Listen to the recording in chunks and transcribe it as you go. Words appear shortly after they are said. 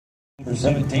Number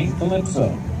 17, Calypso.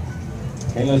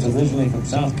 Cayla is originally from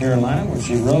South Carolina, where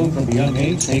she rode from a young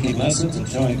age, taking lessons and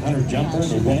showing hunter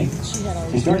jumpers and winning.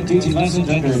 She started teaching lessons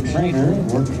under a trainer,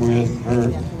 worked with her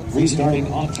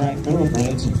restarting off-track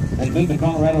thoroughbreds, and moved to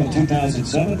Colorado in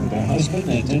 2007 with her husband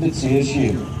and attended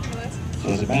CSU. She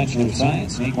has a Bachelor of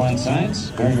Science in Equine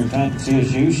Science. During her time at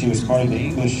CSU, she was part of the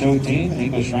English show team and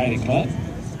English riding club.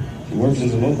 She works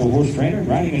as a local horse trainer and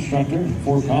riding instructor in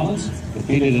Fort Collins,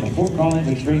 competed in the Fort Collins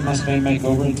Extreme Mustang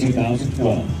Makeover in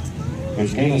 2012.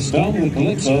 Here's Cayla Stone with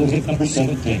Calypso, hit number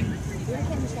 17.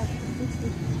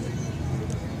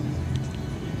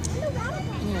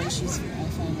 Anyway, she's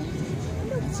finally,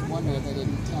 it's a wonder they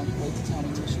didn't wait to tell me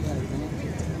until she had her grant.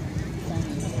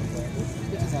 Finally,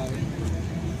 because I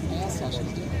asked how she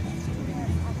was doing.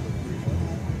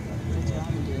 What's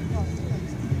Robin doing?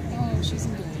 Oh, she's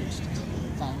engaged.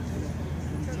 Fine.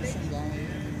 Some guy,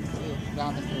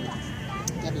 Robin, who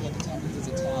Debbie had to tell me he's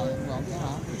Italian. Well,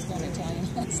 yeah, he's got an Italian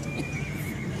husband.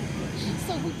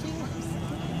 So who cares?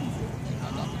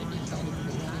 I'm not going to be excited for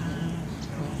the wedding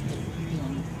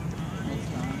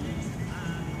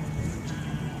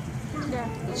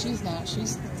with but she's not.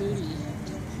 She's 30.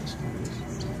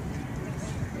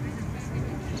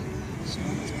 She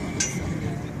wants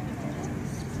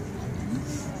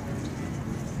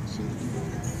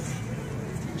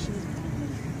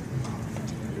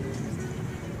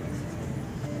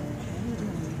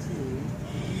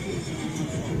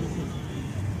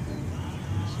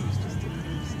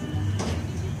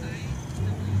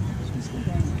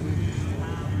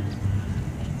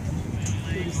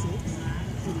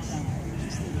 27.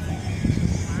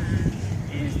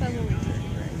 Where's that little